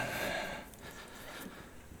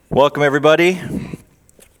Welcome, everybody.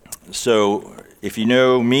 So, if you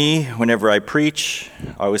know me, whenever I preach,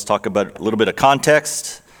 I always talk about a little bit of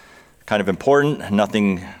context, kind of important,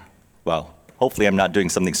 nothing, well, hopefully I'm not doing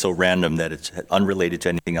something so random that it's unrelated to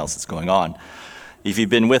anything else that's going on. If you've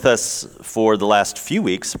been with us for the last few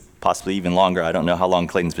weeks, possibly even longer, I don't know how long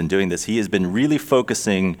Clayton's been doing this, he has been really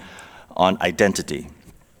focusing on identity.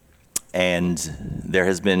 And there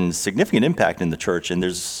has been significant impact in the church, and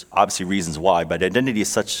there's obviously reasons why, but identity is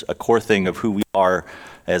such a core thing of who we are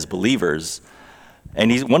as believers.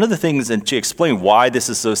 And one of the things, and to explain why this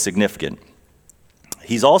is so significant,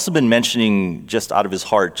 he's also been mentioning just out of his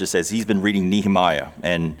heart, just as he's been reading Nehemiah.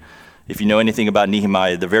 And if you know anything about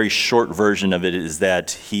Nehemiah, the very short version of it is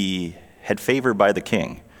that he had favor by the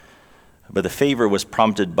king. But the favor was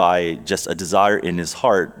prompted by just a desire in his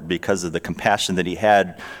heart because of the compassion that he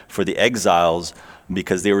had for the exiles,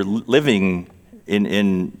 because they were living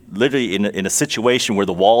literally in a situation where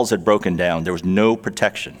the walls had broken down. There was no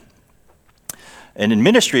protection. And in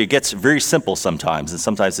ministry, it gets very simple sometimes, and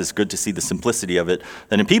sometimes it's good to see the simplicity of it.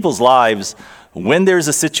 That in people's lives, when there's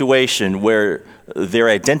a situation where their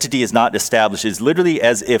identity is not established, it's literally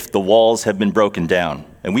as if the walls have been broken down.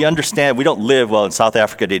 And we understand, we don't live, well, in South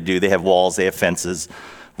Africa they have walls, they have fences.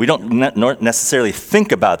 We don't necessarily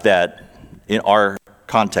think about that in our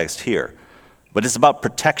context here. But it's about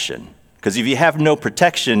protection. Because if you have no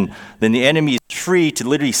protection, then the enemy is free to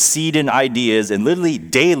literally seed in ideas and literally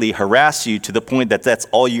daily harass you to the point that that's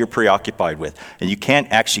all you're preoccupied with. And you can't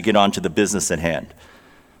actually get on to the business at hand.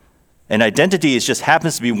 And identity just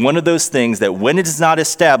happens to be one of those things that when it is not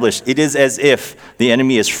established, it is as if the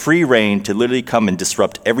enemy is free reign to literally come and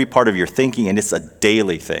disrupt every part of your thinking, and it's a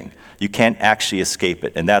daily thing. You can't actually escape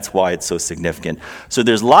it, and that's why it's so significant. So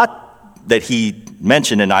there's a lot that he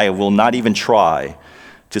mentioned, and I will not even try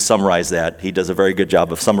to summarize that. He does a very good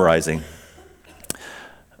job of summarizing.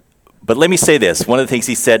 But let me say this. One of the things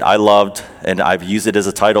he said I loved, and I've used it as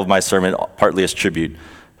a title of my sermon, partly as tribute.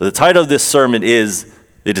 But the title of this sermon is,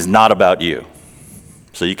 "It is not about you."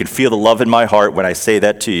 So you can feel the love in my heart when I say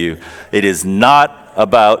that to you. It is not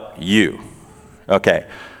about you. Okay.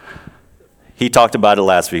 He talked about it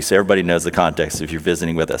last week, so everybody knows the context if you're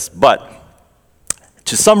visiting with us. But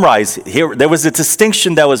to summarize, here there was a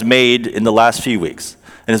distinction that was made in the last few weeks.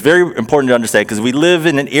 And it's very important to understand because we live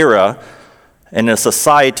in an era and a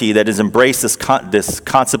society that has embraced this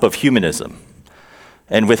concept of humanism.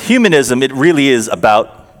 And with humanism, it really is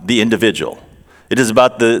about the individual. It is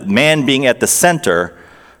about the man being at the center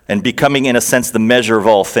and becoming, in a sense, the measure of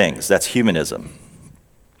all things. That's humanism.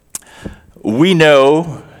 We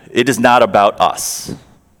know it is not about us.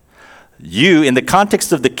 You, in the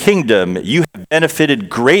context of the kingdom, you have benefited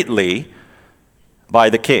greatly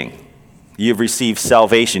by the king. You've received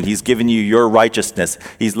salvation. He's given you your righteousness.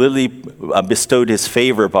 He's literally bestowed his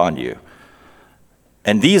favor upon you.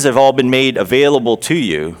 And these have all been made available to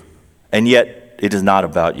you, and yet it is not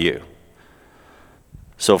about you.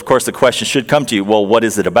 So, of course, the question should come to you, well, what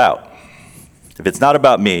is it about? If it's not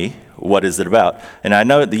about me, what is it about? And I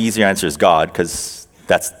know the easy answer is God, because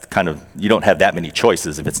that's kind of, you don't have that many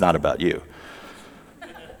choices if it's not about you.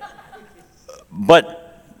 But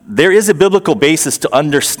there is a biblical basis to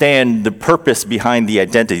understand the purpose behind the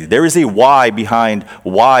identity. There is a why behind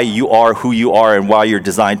why you are who you are and why you're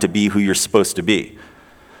designed to be who you're supposed to be.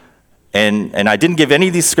 And I didn't give any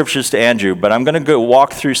of these scriptures to Andrew, but I'm going to go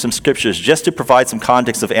walk through some scriptures just to provide some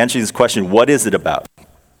context of answering this question, what is it about?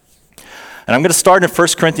 And I'm going to start in 1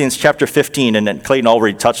 Corinthians chapter 15, and then Clayton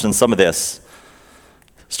already touched on some of this.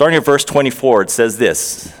 Starting at verse 24, it says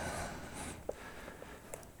this: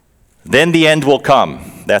 "Then the end will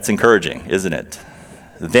come." That's encouraging, isn't it?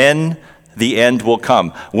 Then the end will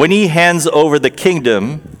come. When he hands over the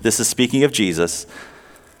kingdom, this is speaking of Jesus,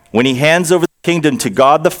 when he hands over the kingdom to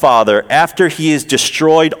God the Father, after he has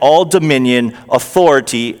destroyed all dominion,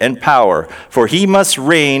 authority, and power, for he must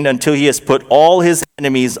reign until he has put all his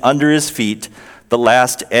enemies under his feet. The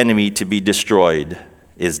last enemy to be destroyed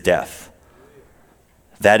is death.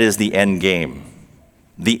 That is the end game.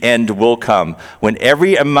 The end will come when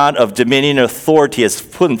every amount of dominion and authority is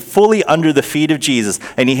put fully under the feet of Jesus,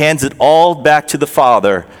 and he hands it all back to the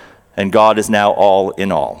Father, and God is now all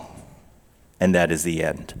in all. And that is the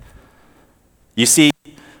end. You see,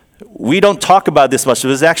 we don't talk about this much,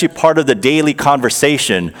 but it's actually part of the daily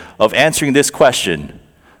conversation of answering this question: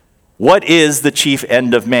 what is the chief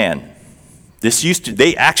end of man?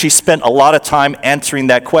 They actually spent a lot of time answering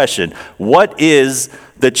that question. What is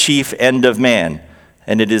the chief end of man?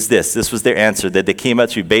 And it is this. This was their answer that they came out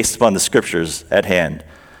to based upon the scriptures at hand: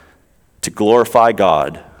 to glorify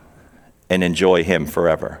God and enjoy him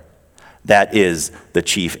forever. That is the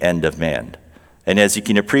chief end of man. And as you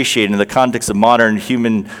can appreciate in the context of modern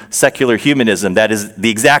secular humanism, that is the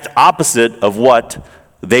exact opposite of what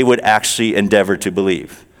they would actually endeavor to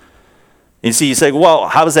believe. You see, you say, well,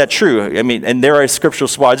 how is that true? I mean, and there are scriptural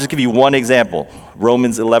spots. I'll just give you one example.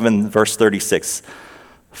 Romans 11, verse 36.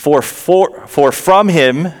 For from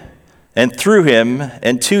him and through him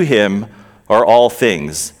and to him are all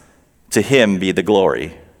things. To him be the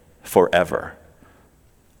glory forever.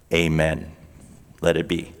 Amen. Let it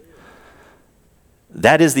be.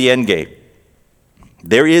 That is the end game.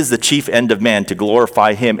 There is the chief end of man, to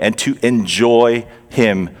glorify him and to enjoy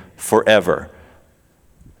him forever.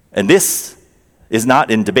 And this is not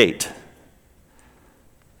in debate.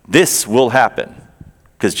 This will happen.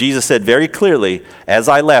 Because Jesus said very clearly, as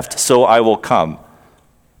I left, so I will come.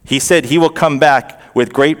 He said he will come back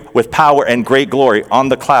with power and great glory on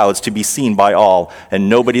the clouds to be seen by all, and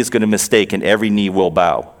nobody's going to mistake, and every knee will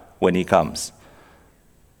bow when he comes.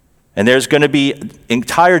 And there's going to be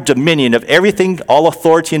entire dominion of everything, all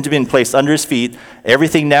authority and dominion placed under his feet,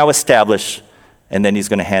 everything now established, and then he's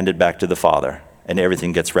going to hand it back to the Father, and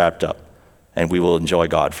everything gets wrapped up, and we will enjoy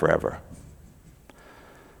God forever.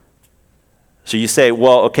 So you say,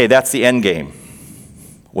 well, okay, that's the end game.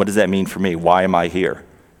 What does that mean for me? Why am I here?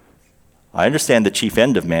 I understand the chief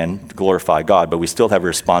end of man, to glorify God, but we still have a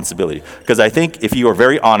responsibility. Because I think if you are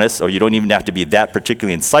very honest, or you don't even have to be that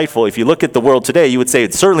particularly insightful, if you look at the world today, you would say,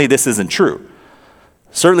 certainly this isn't true.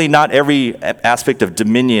 Certainly not every aspect of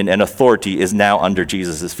dominion and authority is now under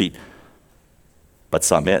Jesus' feet. But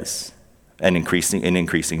some is. And in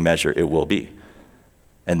increasing measure, it will be.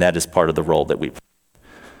 And that is part of the role that we play.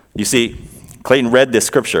 You see, Clayton read this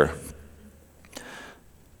scripture.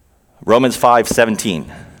 Romans 5:17.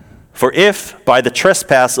 For if by the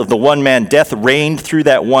trespass of the one man death reigned through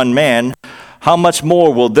that one man, how much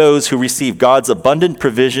more will those who receive God's abundant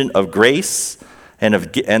provision of grace and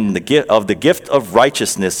of the gift of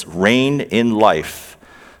righteousness reign in life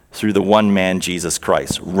through the one man, Jesus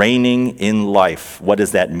Christ? Reigning in life. What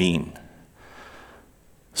does that mean?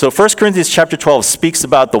 So 1 Corinthians chapter 12 speaks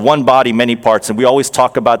about the one body, many parts, and we always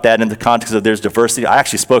talk about that in the context of there's diversity. I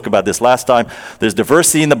actually spoke about this last time. There's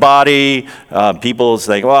diversity in the body. People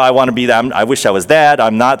say, well, I want to be that. I wish I was that.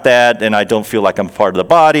 I'm not that, and I don't feel like I'm part of the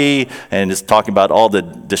body. And it's talking about all the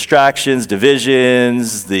distractions,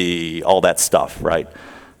 divisions, all that stuff, right?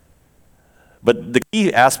 But the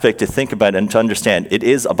key aspect to think about and to understand, it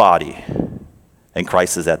is a body, and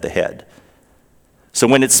Christ is at the head. So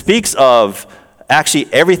when it speaks of actually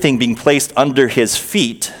everything being placed under his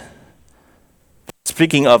feet,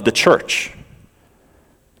 speaking of the church,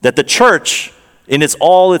 that the church, in its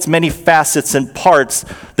many facets and parts,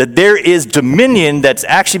 that there is dominion that's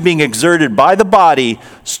actually being exerted by the body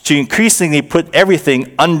to increasingly put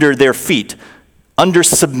everything under their feet, under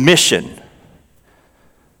submission.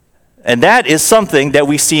 And that is something that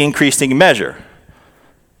we see increasing measure.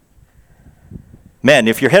 Man,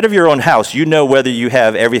 if you're head of your own house, you know whether you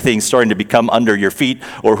have everything starting to become under your feet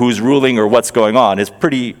or who's ruling or what's going on. It's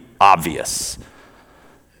pretty obvious.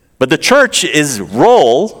 But the church's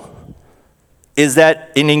role is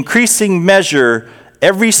that in increasing measure,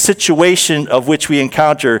 every situation of which we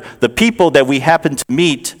encounter, the people that we happen to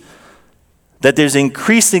meet, that there's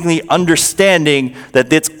increasingly understanding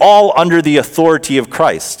that it's all under the authority of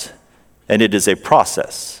Christ. And it is a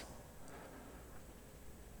process.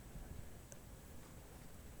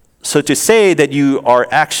 So to say that you are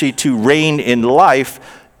actually to reign in life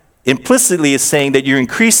implicitly is saying that you're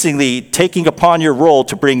increasingly taking upon your role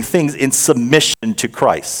to bring things in submission to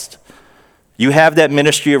Christ. You have that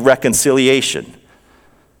ministry of reconciliation.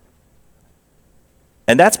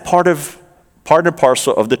 And that's part and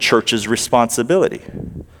parcel of the church's responsibility.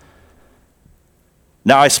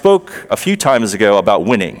 Now, I spoke a few times ago about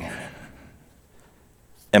winning.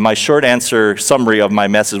 And my short answer summary of my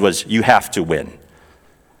message was, you have to win.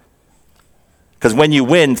 Because when you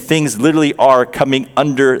win, things literally are coming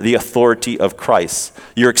under the authority of Christ.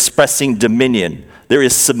 You're expressing dominion. There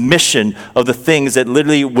is submission of the things that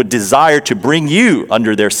literally would desire to bring you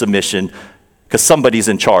under their submission because somebody's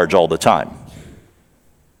in charge all the time.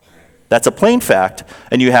 That's a plain fact,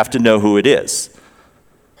 and you have to know who it is.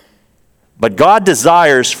 But God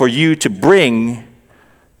desires for you to bring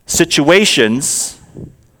situations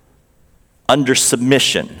under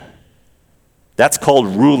submission. That's called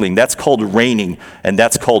ruling, that's called reigning, and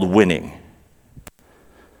that's called winning.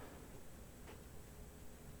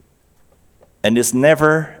 And it's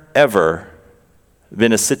never, ever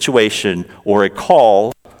been a situation or a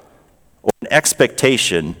call or an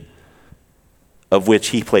expectation of which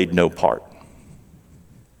he played no part.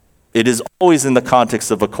 It is always in the context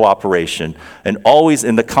of a cooperation and always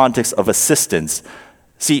in the context of assistance,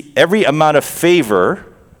 See, every amount of favor,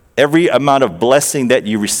 every amount of blessing that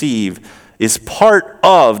you receive is part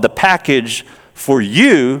of the package for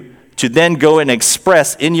you to then go and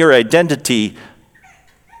express in your identity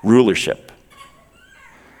rulership.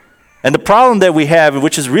 And the problem that we have,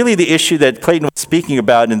 which is really the issue that Clayton was speaking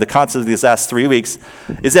about in the concept of these last 3 weeks,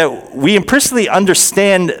 is that we implicitly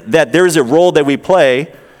understand that there is a role that we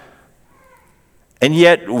play, and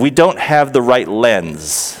yet we don't have the right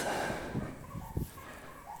lens.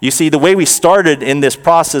 You see, the way we started in this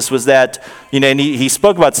process was that, and he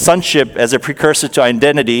spoke about sonship as a precursor to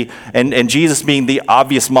identity, and Jesus being the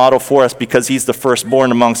obvious model for us because he's the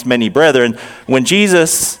firstborn amongst many brethren. When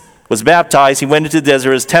Jesus was baptized, he went into the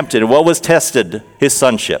desert, was tempted. And what was tested? His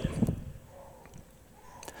sonship.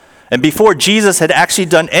 And before Jesus had actually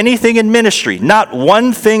done anything in ministry, not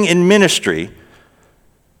one thing in ministry,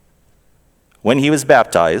 when he was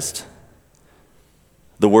baptized,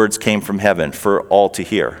 the words came from heaven for all to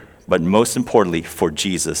hear, but most importantly, for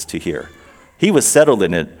Jesus to hear. He was settled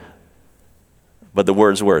in it, but the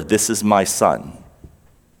words were, "This is my Son,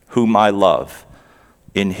 whom I love.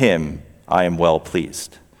 In him I am well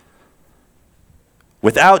pleased."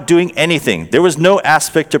 Without doing anything, there was no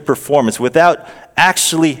aspect of performance. Without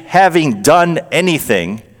actually having done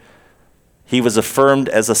anything, he was affirmed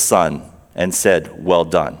as a son and said, "Well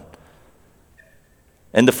done."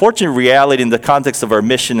 And the fortunate reality in the context of our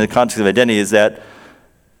mission, in the context of identity, is that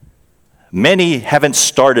many haven't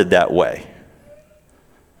started that way.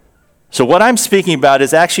 So what I'm speaking about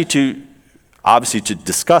is actually obviously to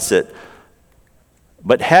discuss it,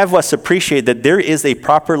 but have us appreciate that there is a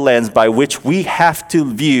proper lens by which we have to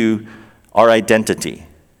view our identity.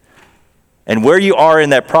 And where you are in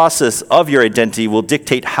that process of your identity will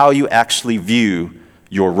dictate how you actually view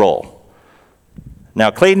your role. Now,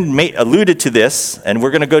 Clayton alluded to this, and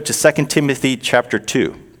we're going to go to 2 Timothy chapter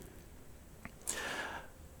 2.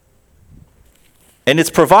 And it's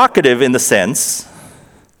provocative in the sense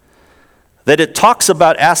that it talks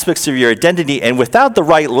about aspects of your identity, and without the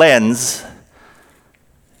right lens,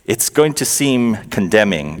 it's going to seem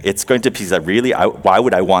condemning. It's going to be like, really? Why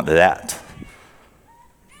would I want that?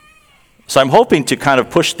 So I'm hoping to kind of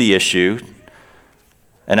push the issue,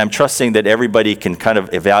 and I'm trusting that everybody can kind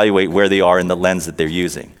of evaluate where they are in the lens that they're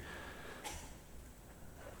using.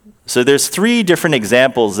 So there's 3 different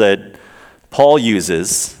examples that Paul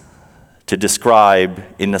uses to describe,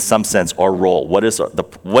 in some sense, our role. What is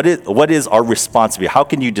our responsibility? How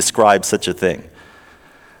can you describe such a thing?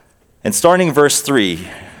 And starting in verse 3,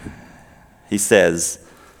 he says,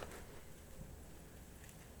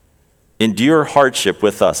 "Endure hardship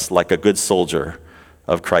with us like a good soldier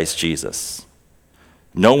of Christ Jesus.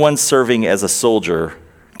 No one serving as a soldier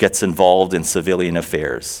gets involved in civilian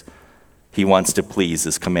affairs. He wants to please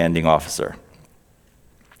his commanding officer."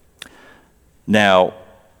 Now,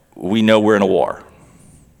 we know we're in a war.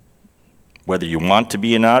 Whether you want to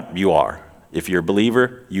be or not, you are. If you're a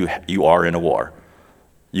believer, you are in a war.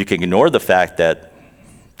 You can ignore the fact that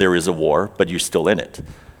there is a war, but you're still in it.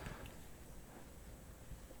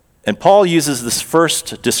 And Paul uses this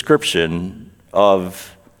first description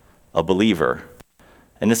of a believer.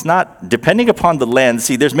 And it's not, depending upon the lens,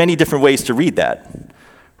 see, there's many different ways to read that,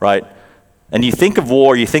 right? And you think of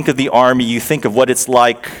war, you think of the army, you think of what it's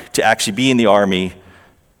like to actually be in the army,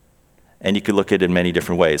 and you could look at it in many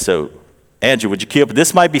different ways. So, Andrew, would you keep up?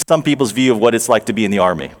 This might be some people's view of what it's like to be in the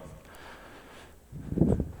army.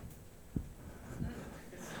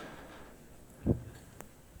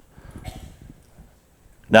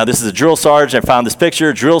 Now, this is a drill sergeant. I found this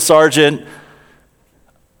picture. Drill sergeant,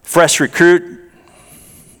 fresh recruit,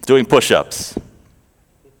 doing push-ups.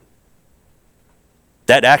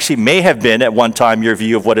 That actually may have been at one time your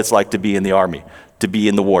view of what it's like to be in the army, to be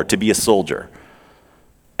in the war, to be a soldier.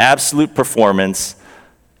 Absolute performance.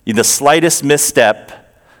 In the slightest misstep,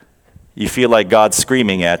 you feel like God's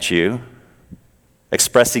screaming at you,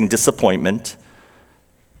 expressing disappointment,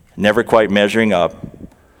 never quite measuring up,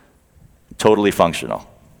 totally functional.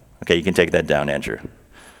 Okay, you can take that down, Andrew.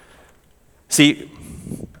 See,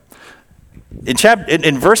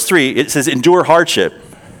 in verse 3, it says, endure hardship.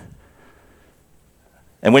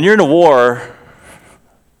 And when you're in a war,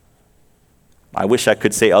 I wish I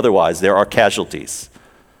could say otherwise, there are casualties.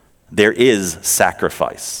 There is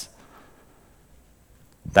sacrifice.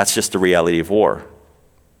 That's just the reality of war.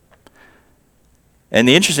 And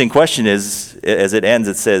the interesting question is, as it ends,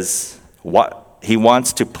 it says, he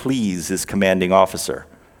wants to please his commanding officer.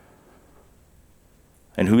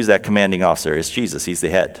 And who's that commanding officer? It's Jesus. He's the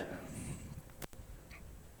head.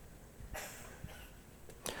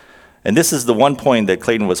 And this is the one point that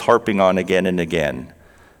Clayton was harping on again and again,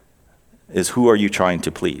 is who are you trying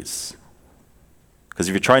to please? Because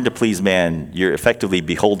if you're trying to please man, you're effectively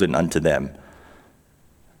beholden unto them.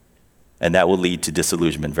 And that will lead to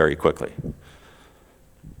disillusionment very quickly.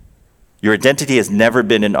 Your identity has never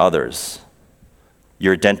been in others.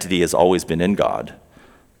 Your identity has always been in God,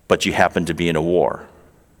 but you happen to be in a war.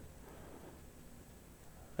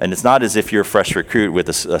 And it's not as if you're a fresh recruit with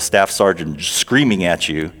a staff sergeant screaming at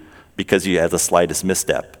you because you had the slightest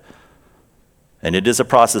misstep. And it is a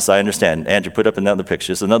process, I understand. Andrew, put up another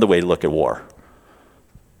picture. It's another way to look at war.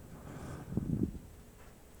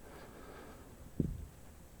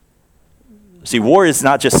 See, war is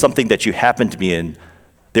not just something that you happen to be in.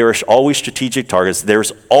 There are always strategic targets.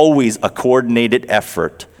 There's always a coordinated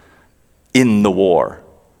effort in the war.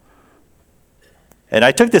 And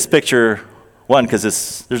I took this picture, one,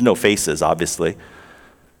 because there's no faces, obviously.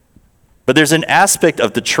 But there's an aspect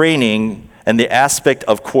of the training and the aspect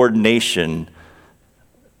of coordination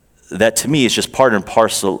that to me is just part and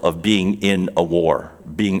parcel of being in a war,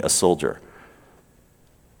 being a soldier.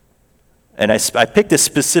 And I picked this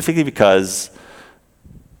specifically because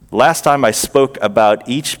last time I spoke about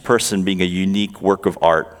each person being a unique work of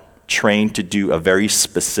art, trained to do a very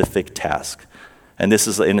specific task. And this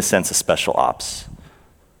is, in a sense, a special ops.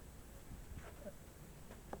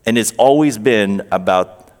 And it's always been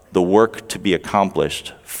about the work to be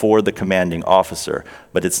accomplished for the commanding officer,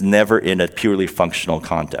 but it's never in a purely functional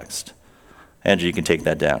context. Andrew, you can take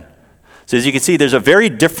that down. So as you can see, there's a very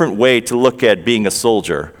different way to look at being a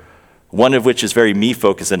soldier, one of which is very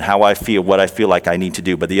me-focused and how I feel, what I feel like I need to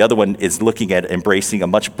do, but the other one is looking at embracing a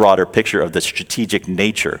much broader picture of the strategic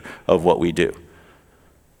nature of what we do.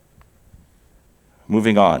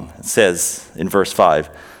 Moving on, it says in verse 5,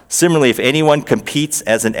 similarly, if anyone competes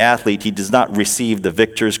as an athlete, he does not receive the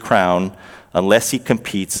victor's crown unless he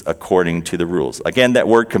competes according to the rules. Again, that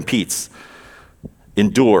word competes.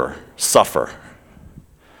 Endure, suffer.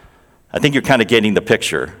 I think you're kind of getting the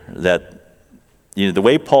picture that the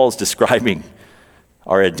way Paul's describing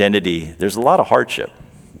our identity, there's a lot of hardship.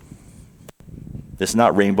 It's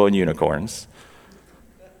not rainbow and unicorns.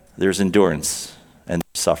 There's endurance and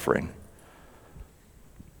suffering.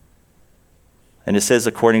 And it says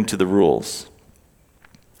according to the rules.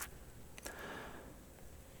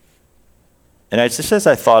 And just as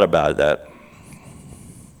I thought about that,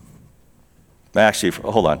 actually,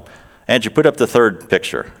 hold on. Andrew, put up the third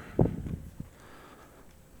picture.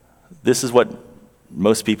 This is what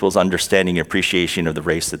most people's understanding and appreciation of the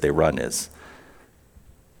race that they run is.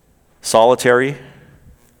 Solitary,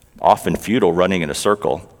 often futile, running in a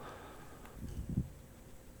circle.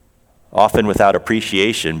 Often without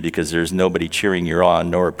appreciation because there's nobody cheering you on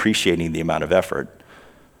nor appreciating the amount of effort.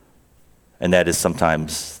 And that is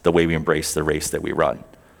sometimes the way we embrace the race that we run.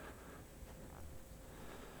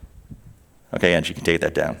 Okay, Angie, you can take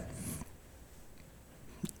that down.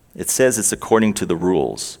 It says it's according to the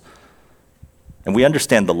rules. And we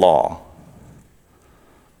understand the law.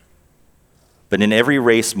 But in every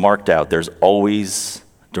race marked out, there's always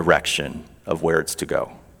direction of where it's to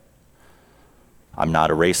go. I'm not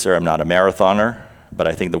a racer, I'm not a marathoner, but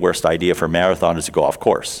I think the worst idea for a marathon is to go off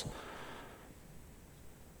course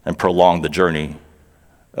and prolong the journey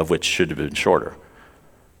of which should have been shorter.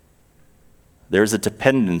 There's a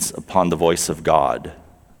dependence upon the voice of God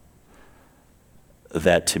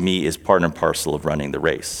that to me is part and parcel of running the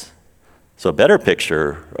race. So a better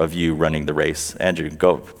picture of you running the race, Andrew,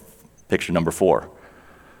 go, picture number 4.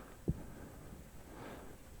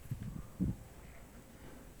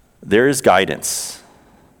 There is guidance.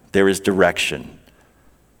 There is direction.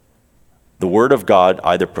 The Word of God,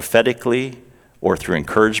 either prophetically or through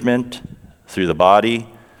encouragement, through the body,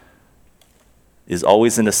 is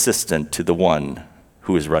always an assistant to the one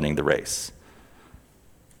who is running the race.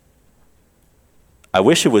 I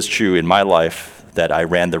wish it was true in my life that I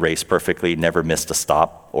ran the race perfectly, never missed a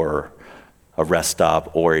stop or a rest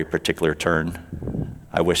stop or a particular turn.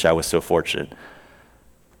 I wish I was so fortunate.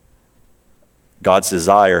 God's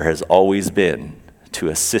desire has always been to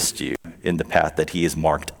assist you in the path that he has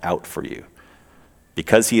marked out for you.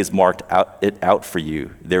 Because he has marked it out for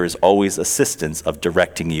you, there is always assistance of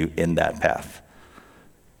directing you in that path.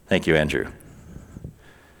 Thank you, Andrew.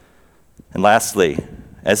 And lastly,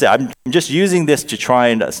 as I'm just using this to try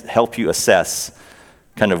and help you assess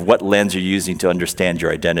kind of what lens you're using to understand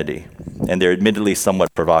your identity. And they're admittedly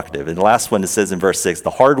somewhat provocative. And the last one, it says in verse 6,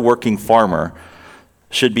 the hardworking farmer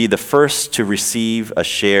should be the first to receive a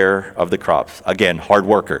share of the crops. Again, hard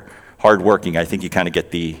worker, hardworking. I think you kind of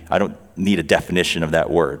get I don't need a definition of that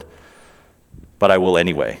word, but I will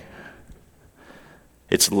anyway.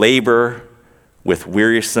 It's labor with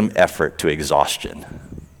wearisome effort to exhaustion.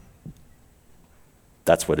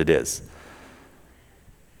 That's what it is.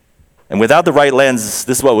 And without the right lens,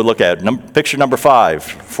 this is what we look at. Picture number 5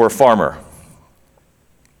 for a farmer.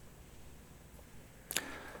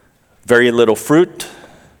 Very little fruit,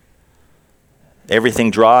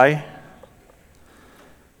 everything dry.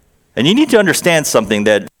 And you need to understand something,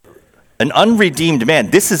 that an unredeemed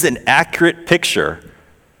man, this is an accurate picture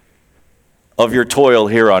of your toil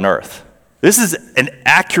here on earth. This is an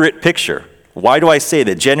accurate picture. Why do I say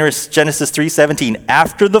that? Genesis 3:17,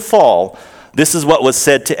 after the fall, this is what was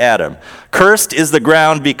said to Adam. Cursed is the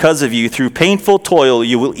ground because of you. Through painful toil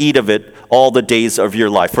you will eat of it all the days of your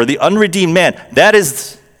life. For the unredeemed man,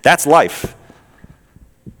 that's life.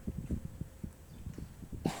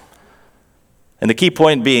 And the key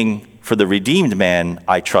point being, for the redeemed man,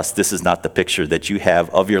 I trust this is not the picture that you have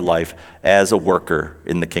of your life as a worker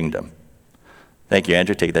in the kingdom. Thank you,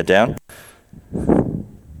 Andrew. Take that down.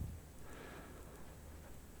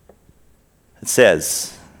 It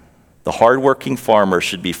says, the hardworking farmer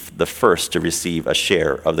should be the first to receive a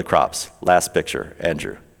share of the crops. Last picture,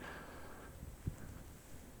 Andrew.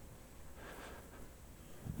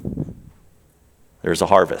 There's a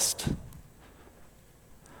harvest.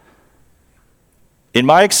 In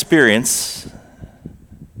my experience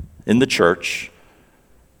in the church,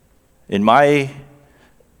 in my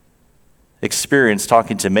experience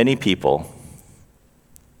talking to many people,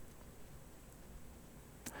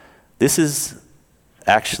 this is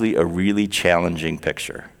actually a really challenging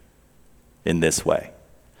picture in this way.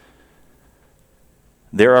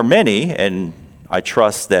 There are many, and I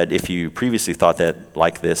trust that if you previously thought that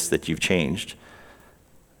like this, that you've changed.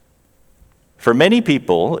 For many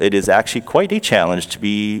people, it is actually quite a challenge to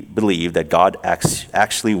believe that God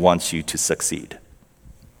actually wants you to succeed.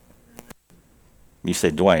 You say,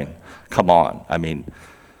 Duane, come on. I mean,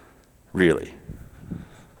 really?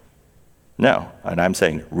 No, and I'm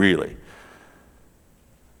saying really.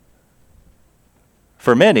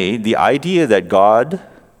 For many, the idea that God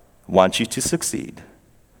wants you to succeed,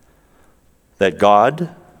 that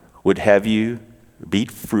God would have you be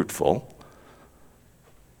fruitful,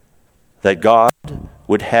 that God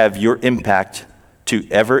would have your impact to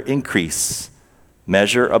ever increase,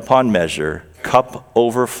 measure upon measure, cup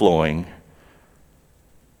overflowing,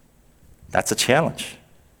 that's a challenge.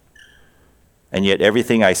 And yet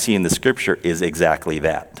everything I see in the scripture is exactly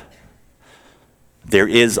that. There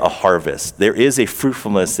is a harvest. There is a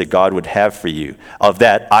fruitfulness that God would have for you. Of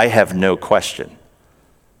that, I have no question.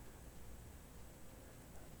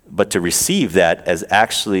 But to receive that as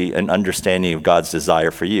actually an understanding of God's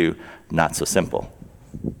desire for you, not so simple.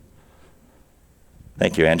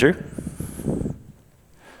 Thank you, Andrew.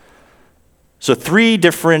 So 3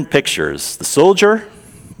 different pictures: the soldier,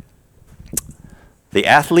 the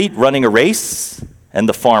athlete running a race, and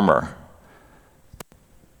the farmer.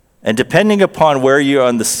 And depending upon where you're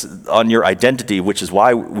on your identity, which is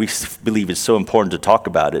why we believe it's so important to talk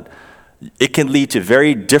about it, it can lead to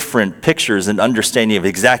very different pictures and understanding of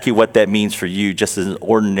exactly what that means for you just as an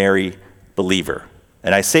ordinary believer.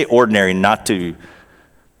 And I say ordinary not to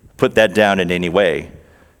put that down in any way,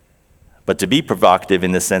 but to be provocative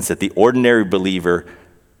in the sense that the ordinary believer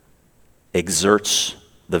exerts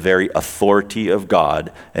the very authority of God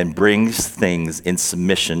and brings things in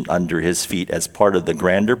submission under his feet as part of the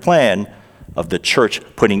grander plan of the church,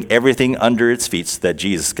 putting everything under its feet so that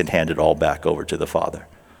Jesus can hand it all back over to the Father.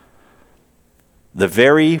 The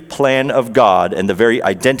very plan of God and the very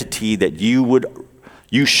identity that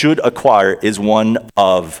you should acquire is one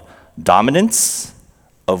of dominance,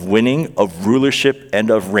 of winning, of rulership, and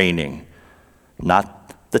of reigning.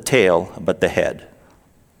 Not the tail, but the head.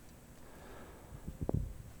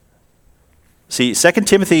 See, 2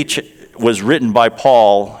 Timothy was written by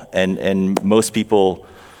Paul, and most people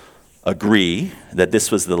agree that this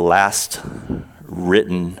was the last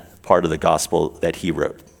written part of the gospel that he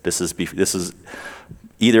wrote. This is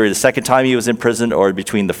either the second time he was in prison or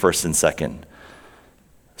between the first and second.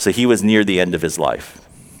 So he was near the end of his life.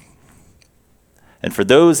 And for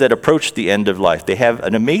those that approach the end of life, they have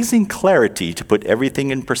an amazing clarity to put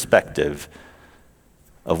everything in perspective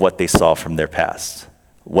of what they saw from their past.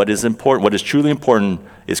 What is important, what is truly important,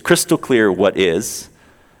 is crystal clear what is,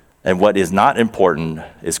 and what is not important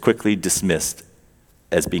is quickly dismissed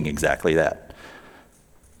as being exactly that.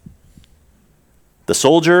 The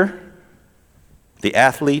soldier, the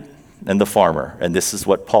athlete, and the farmer, and this is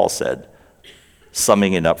what Paul said,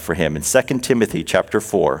 summing it up for him in 2 Timothy chapter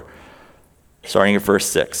 4, starting at verse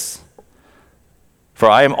 6. For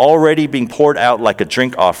I am already being poured out like a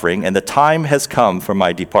drink offering, and the time has come for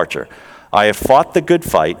my departure. I have fought the good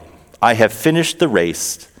fight. I have finished the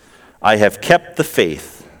race. I have kept the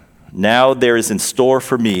faith. Now there is in store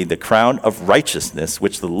for me the crown of righteousness,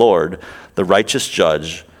 which the Lord, the righteous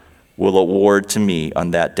judge, will award to me on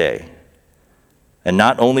that day, and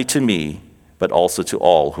not only to me, but also to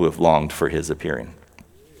all who have longed for his appearing.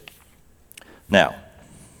 Now,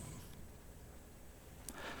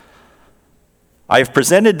 I have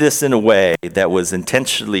presented this in a way that was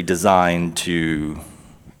intentionally designed to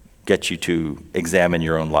get you to examine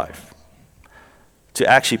your own life, to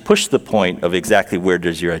actually push the point of exactly where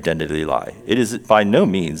does your identity lie. It is by no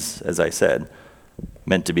means, as I said,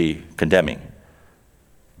 meant to be condemning,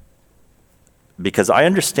 because I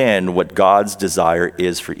understand what God's desire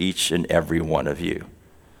is for each and every one of you,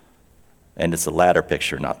 and it's the latter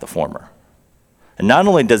picture, not the former. And not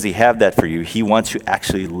only does he have that for you, he wants you to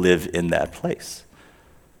actually live in that place.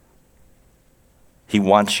 He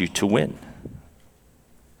wants you to win.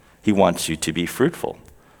 He wants you to be fruitful.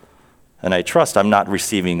 And I trust I'm not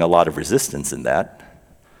receiving a lot of resistance in that,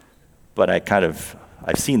 but I've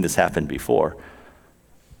seen this happen before.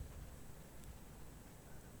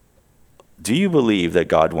 Do you believe that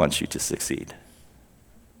God wants you to succeed?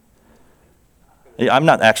 I'm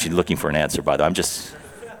not actually looking for an answer, by the way. I'm just...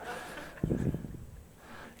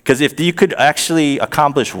 Because if you could actually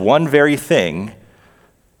accomplish one very thing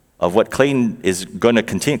of what Clayton is going to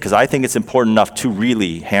continue, because I think it's important enough to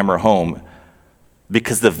really hammer home,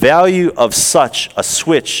 because the value of such a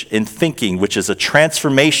switch in thinking, which is a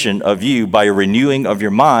transformation of you by a renewing of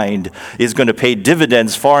your mind, is going to pay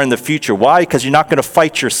dividends far in the future. Why? Because you're not going to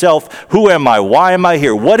fight yourself. Who am I? Why am I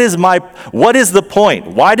here? What is the point?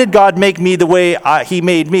 Why did God make me the way he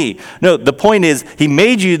made me? No, the point is he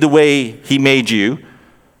made you the way he made you.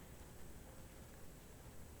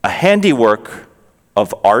 A handiwork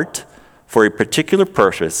of art for a particular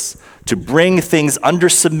purpose, to bring things under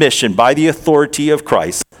submission by the authority of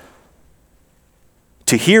Christ,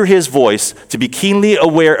 to hear his voice, to be keenly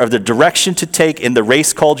aware of the direction to take in the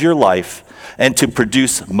race called your life, and to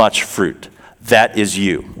produce much fruit. That is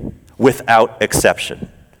you, without exception.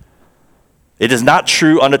 It is not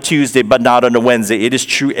true on a Tuesday, but not on a Wednesday. It is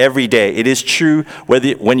true every day. It is true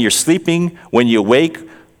when you're sleeping, when you wake,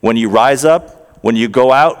 when you rise up, when you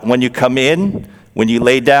go out, when you come in, when you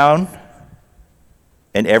lay down,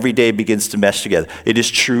 and every day begins to mesh together. It is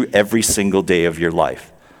true every single day of your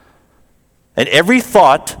life. And every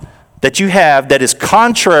thought that you have that is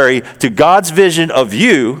contrary to God's vision of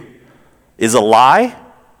you is a lie.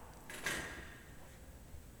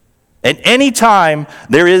 And anytime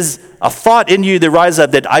there is a thought in you that rises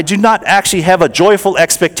up that I do not actually have a joyful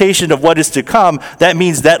expectation of what is to come, that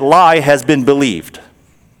means that lie has been believed.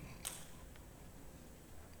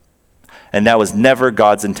 And that was never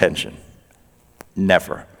God's intention.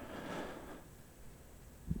 Never.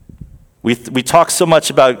 We talk so much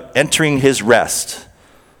about entering his rest.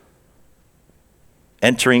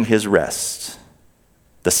 Entering his rest.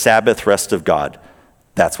 The Sabbath rest of God.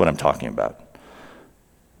 That's what I'm talking about.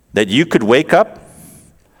 That you could wake up,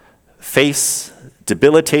 face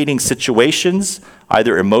debilitating situations,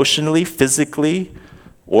 either emotionally, physically,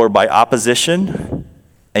 or by opposition,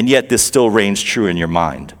 and yet this still reigns true in your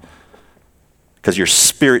mind. Because your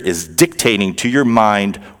spirit is dictating to your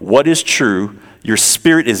mind what is true. Your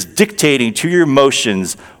spirit is dictating to your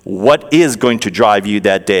emotions what is going to drive you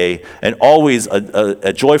that day. And always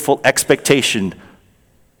a joyful expectation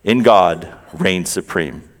in God reigns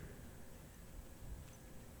supreme.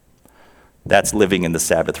 That's living in the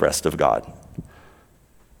Sabbath rest of God.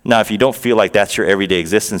 Now, if you don't feel like that's your everyday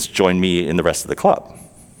existence, join me in the rest of the club.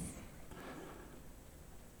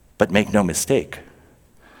 But make no mistake.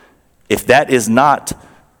 If that is not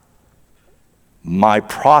my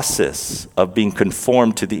process of being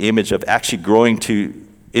conformed to the image of actually growing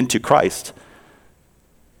into Christ,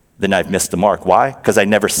 then I've missed the mark. Why? Because I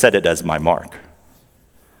never set it as my mark.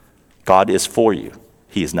 God is for you.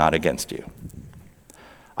 He is not against you.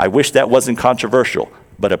 I wish that wasn't controversial,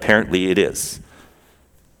 but apparently it is.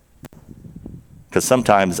 Because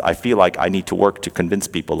sometimes I feel like I need to work to convince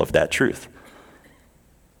people of that truth.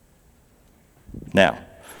 Now,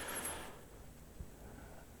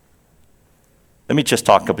 let me just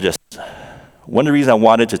talk about one of the reasons I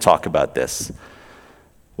wanted to talk about this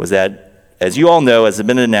was that, as you all know, as it's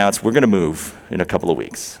been announced, we're going to move in a couple of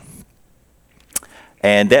weeks.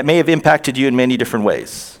 And that may have impacted you in many different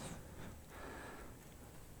ways.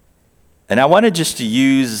 And I wanted just to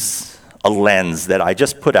use a lens that I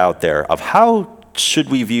just put out there of how should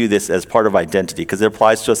we view this as part of identity, because it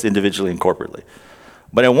applies to us individually and corporately.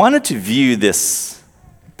 But I wanted to view this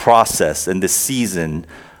process and this season,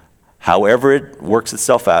 however it works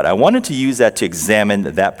itself out, I wanted to use that to examine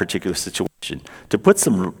that particular situation, to put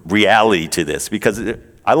some reality to this, because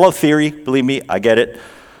I love theory, believe me, I get it,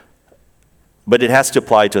 but it has to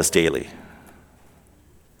apply to us daily.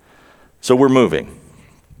 So we're moving.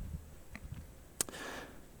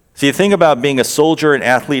 See, the thing about being a soldier, an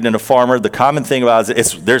athlete, and a farmer, the common thing about it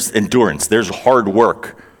is there's endurance, there's hard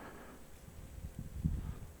work.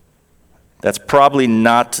 That's probably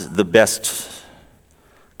not the best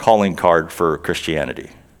calling card for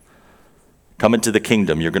Christianity. Come into the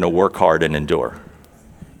kingdom, you're going to work hard and endure.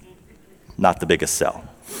 Not the biggest sell.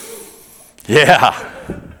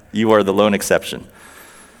 Yeah, you are the lone exception.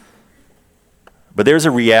 But there's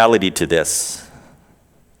a reality to this.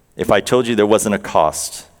 If I told you there wasn't a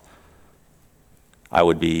cost, I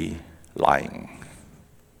would be lying.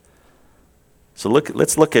 So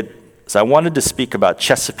I wanted to speak about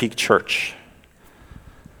Chesapeake Church.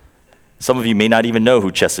 Some of you may not even know who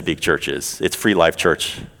Chesapeake Church is. It's Free Life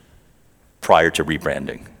Church prior to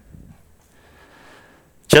rebranding.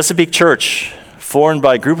 Chesapeake Church, formed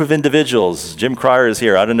by a group of individuals. Jim Cryer is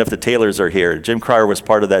here. I don't know if the Taylors are here. Jim Cryer was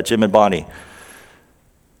part of that, Jim and Bonnie.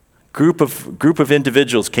 Group of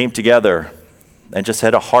individuals came together and just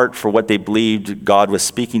had a heart for what they believed God was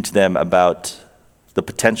speaking to them about the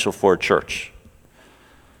potential for a church.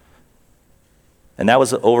 And that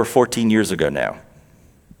was over 14 years ago now.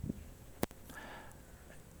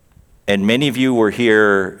 And many of you were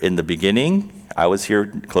here in the beginning. I was here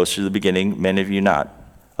closer to the beginning, many of you not.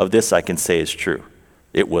 Of this I can say is true.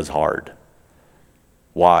 It was hard.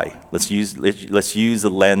 Why? Let's use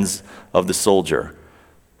the lens of the soldier.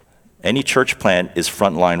 Any church plant is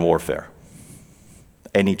frontline warfare.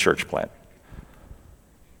 Any church plant.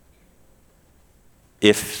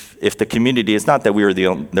 If the community, it's not that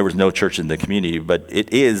there was no church in the community, but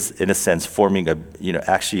it is in a sense forming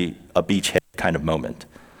actually a beachhead kind of moment.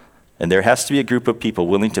 And there has to be a group of people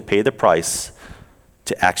willing to pay the price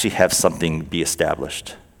to actually have something be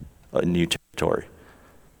established, a new territory.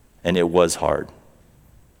 And it was hard.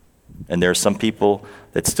 And there are some people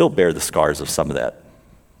that still bear the scars of some of that.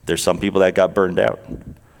 There's some people that got burned out.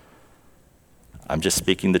 I'm just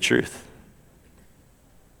speaking the truth.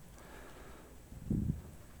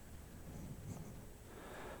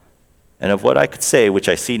 And of what I could say, which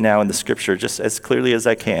I see now in the scripture just as clearly as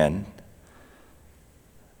I can,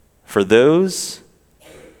 for those,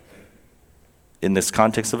 in this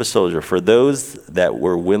context of a soldier, for those that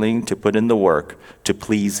were willing to put in the work to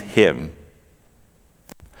please him,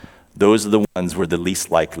 those are the ones who were the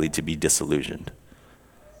least likely to be disillusioned.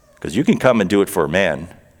 Because you can come and do it for a man,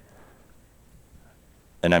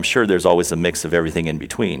 and I'm sure there's always a mix of everything in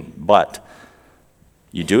between, but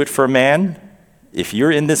you do it for a man. If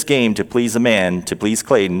you're in this game to please a man, to please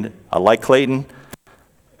Clayton, I like Clayton,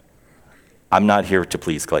 I'm not here to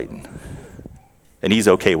please Clayton. And he's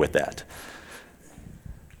okay with that.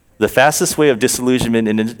 The fastest way of disillusionment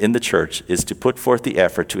in the church is to put forth the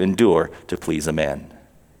effort to endure to please a man.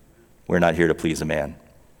 We're not here to please a man.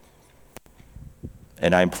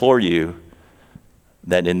 And I implore you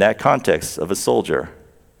that in that context of a soldier,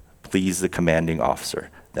 please the commanding officer.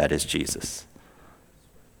 That is Jesus.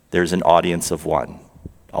 There's an audience of one.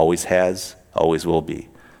 Always has, always will be.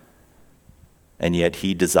 And yet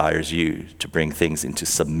he desires you to bring things into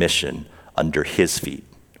submission under his feet,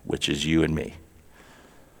 which is you and me.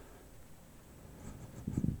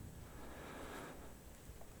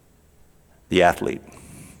 The athlete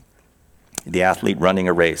running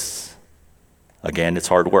a race. Again, it's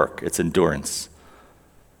hard work, it's endurance.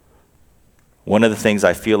 One of the things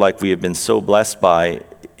I feel like we have been so blessed by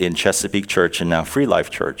in Chesapeake Church and now Free Life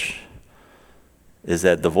Church is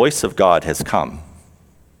that the voice of God has come,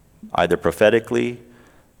 either prophetically,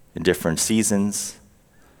 in different seasons.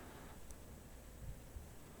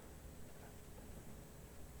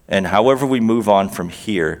 And however we move on from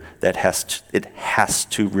here, it has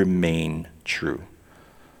to remain true.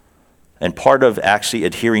 And part of actually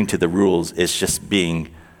adhering to the rules is just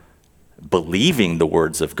believing the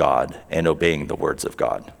words of God and obeying the words of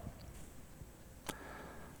God.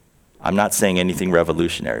 I'm not saying anything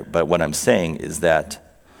revolutionary, but what I'm saying is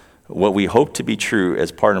that what we hope to be true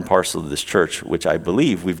as part and parcel of this church, which I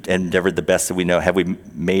believe we've endeavored the best that we know. Have we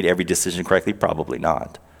made every decision correctly? Probably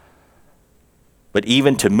not. But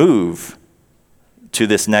even to move to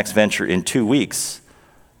this next venture in 2 weeks,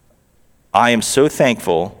 I am so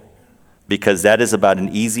thankful because that is about an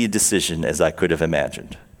easy decision as I could have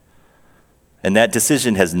imagined. And that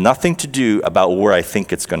decision has nothing to do about where I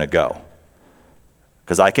think it's going to go.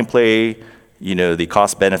 Because I can play, the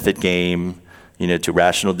cost-benefit game, to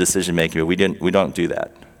rational decision making, but we don't do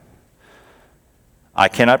that. I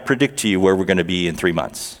cannot predict to you where we're going to be in 3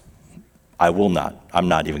 months. I will not. I'm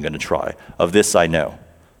not even going to try. Of this I know.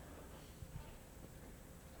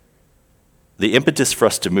 The impetus for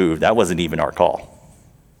us to move, that wasn't even our call.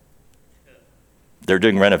 They're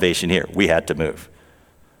doing renovation here. We had to move.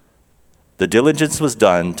 The diligence was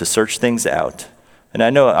done to search things out, And I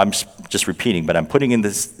know I'm just repeating, but I'm putting in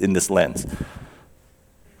this lens.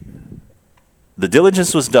 The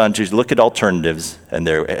diligence was done to look at alternatives, and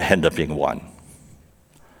there ended up being one.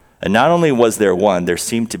 And not only was there one, there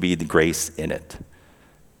seemed to be the grace in it,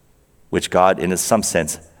 which God, in some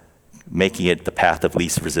sense, making it the path of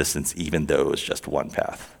least resistance, even though it was just one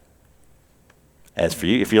path. As for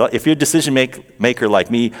you, if you're a decision maker like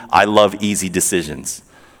me, I love easy decisions.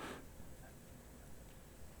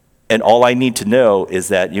 And all I need to know is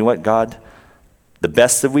that, you know what, God, the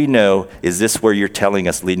best that we know is this where you're telling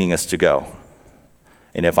us, leading us to go.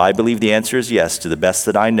 And if I believe the answer is yes, to the best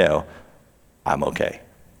that I know, I'm okay.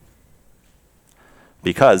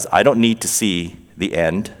 Because I don't need to see the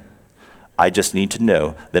end. I just need to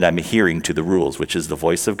know that I'm adhering to the rules, which is the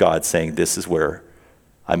voice of God saying, this is where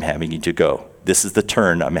I'm having you to go. This is the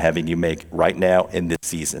turn I'm having you make right now in this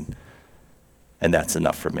season. And that's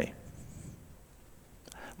enough for me.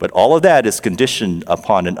 But all of that is conditioned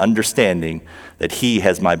upon an understanding that he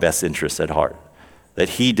has my best interests at heart, that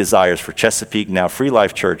he desires for Chesapeake, now Free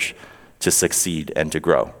Life Church, to succeed and to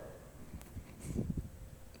grow.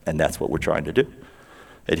 And that's what we're trying to do,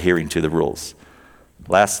 adhering to the rules.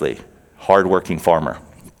 Lastly, hardworking farmer.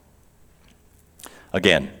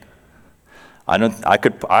 Again, I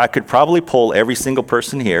could probably poll every single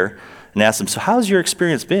person here and ask them, so how's your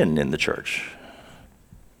experience been in the church?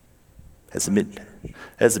 Has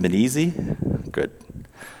it been easy? Good.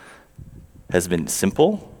 Has it been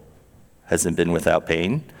simple? Has it been without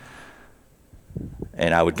pain?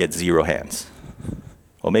 And I would get 0 hands.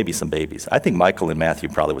 Well, maybe some babies. I think Michael and Matthew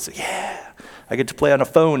probably would say, yeah, I get to play on a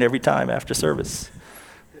phone every time after service.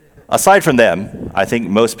 Aside from them, I think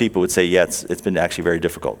most people would say, yeah, it's been actually very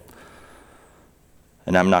difficult.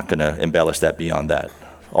 And I'm not going to embellish that beyond that,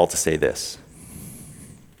 all to say this,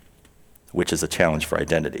 which is a challenge for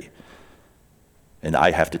identity. And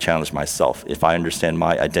I have to challenge myself. If I understand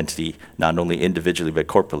my identity, not only individually but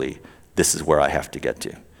corporately, this is where I have to get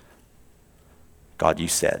to. God, you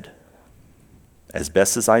said, as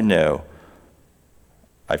best as I know,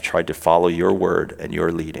 I've tried to follow your word and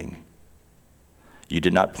your leading. You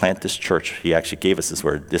did not plant this church. He actually gave us this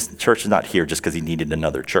word. This church is not here just because he needed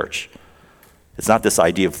another church. It's not this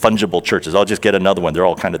idea of fungible churches. I'll just get another one. They're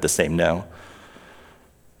all kind of the same. No.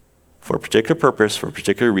 For a particular purpose, for a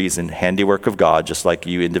particular reason, handiwork of God, just like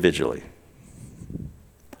you individually.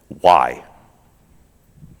 Why?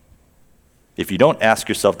 If you don't ask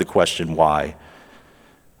yourself the question why,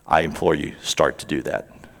 I implore you, start to do that.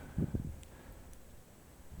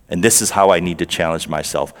 And this is how I need to challenge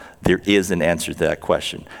myself. There is an answer to that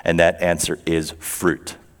question, and that answer is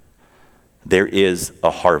fruit. There is a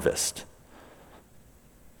harvest.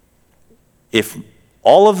 If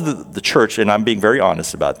all of the church, and I'm being very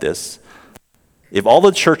honest about this, if all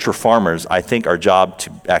the church were farmers, I think our job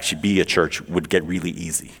to actually be a church would get really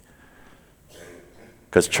easy.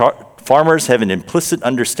 Because farmers have an implicit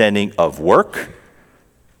understanding of work,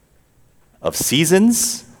 of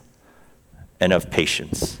seasons, and of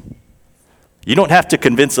patience. You don't have to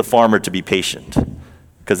convince a farmer to be patient,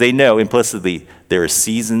 because they know implicitly there are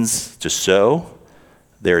seasons to sow,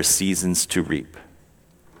 there are seasons to reap.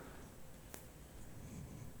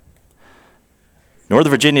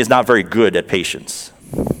 Northern Virginia is not very good at patience.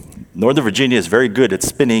 Northern Virginia is very good at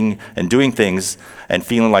spinning and doing things and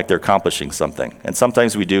feeling like they're accomplishing something. And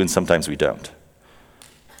sometimes we do and sometimes we don't.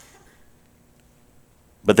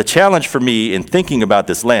 But the challenge for me in thinking about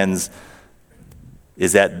this lens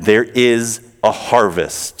is that there is a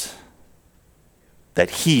harvest that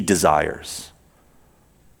he desires.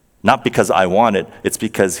 Not because I want it, it's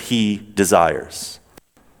because he desires.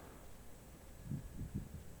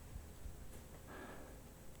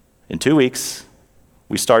 In 2 weeks,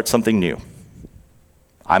 we start something new.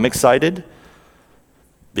 I'm excited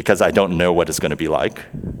because I don't know what it's going to be like.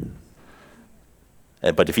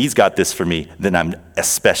 But if he's got this for me, then I'm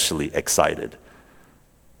especially excited.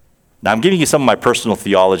 Now, I'm giving you some of my personal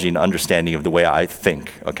theology and understanding of the way I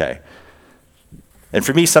think, okay? And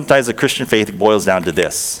for me, sometimes the Christian faith boils down to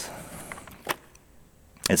this.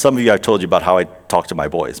 And some of you, I've told you about how I talk to my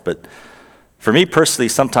boys. But for me personally,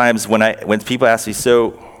 sometimes when people ask me,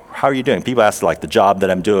 so how are you doing? People ask like the job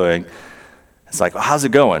that I'm doing. It's like, well, how's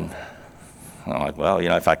it going? And I'm like, well,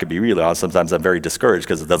 if I could be really honest, sometimes I'm very discouraged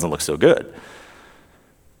because it doesn't look so good.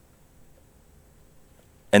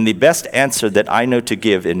 And the best answer that I know to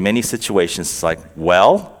give in many situations is like,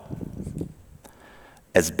 well,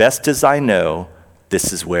 as best as I know,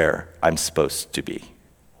 this is where I'm supposed to be.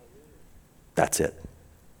 That's it.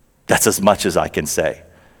 That's as much as I can say.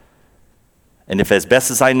 And if as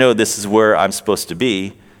best as I know this is where I'm supposed to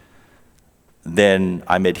be, then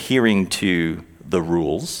I'm adhering to the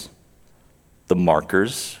rules, the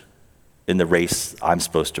markers in the race I'm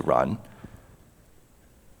supposed to run.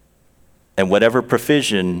 And whatever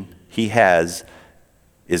provision he has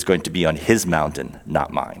is going to be on his mountain, not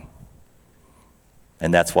mine.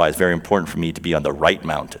 And that's why it's very important for me to be on the right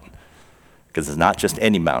mountain, because it's not just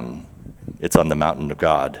any mountain, it's on the mountain of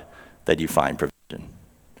God that you find provision.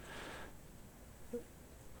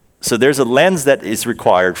 So there's a lens that is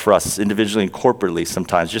required for us individually and corporately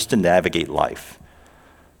sometimes just to navigate life.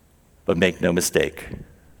 But make no mistake,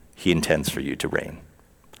 he intends for you to reign.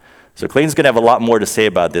 So Clayton's going to have a lot more to say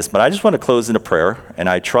about this, but I just want to close in a prayer, and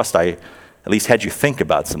I trust I at least had you think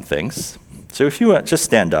about some things. So if you just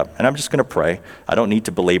stand up, and I'm just going to pray. I don't need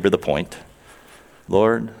to belabor the point.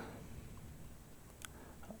 Lord,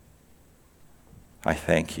 I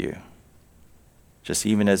thank you. Just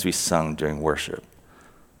even as we sung during worship,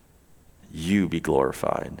 you be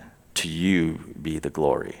glorified. To you be the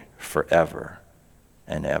glory forever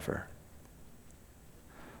and ever.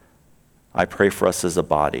 I pray for us as a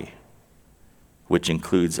body, which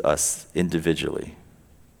includes us individually.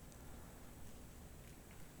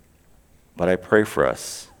 But I pray for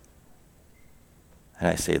us, and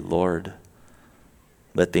I say, Lord,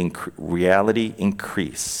 let the reality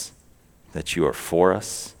increase that you are for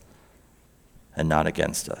us and not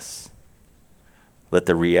against us. Let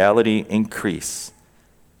the reality increase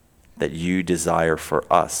that you desire for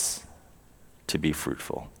us to be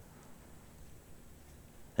fruitful.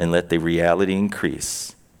 And let the reality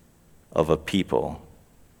increase of a people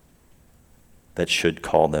that should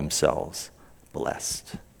call themselves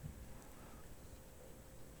blessed.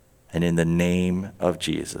 And in the name of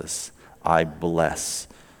Jesus, I bless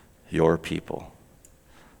your people.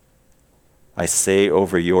 I say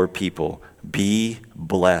over your people, be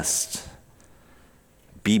blessed.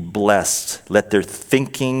 Be blessed. Let their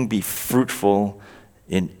thinking be fruitful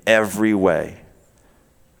in every way.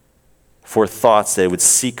 For thoughts that would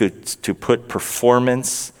seek to put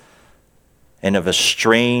performance and of a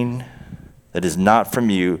strain that is not from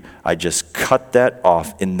you, I just cut that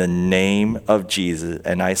off in the name of Jesus.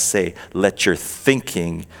 And I say, let your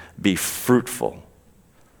thinking be fruitful.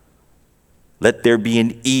 Let there be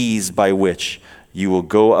an ease by which you will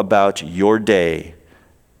go about your day,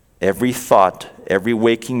 every thought, every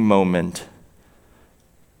waking moment.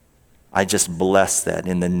 I just bless that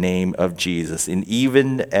in the name of Jesus. And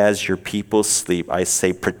even as your people sleep, I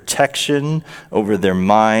say protection over their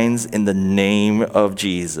minds in the name of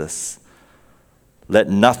Jesus. Let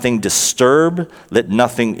nothing disturb, let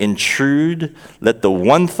nothing intrude, let the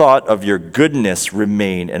one thought of your goodness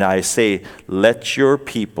remain. And I say, let your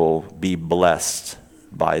people be blessed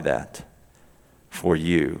by that, for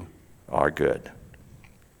you are good.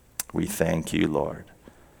 We thank you, Lord.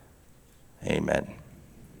 Amen.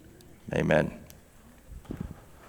 Amen.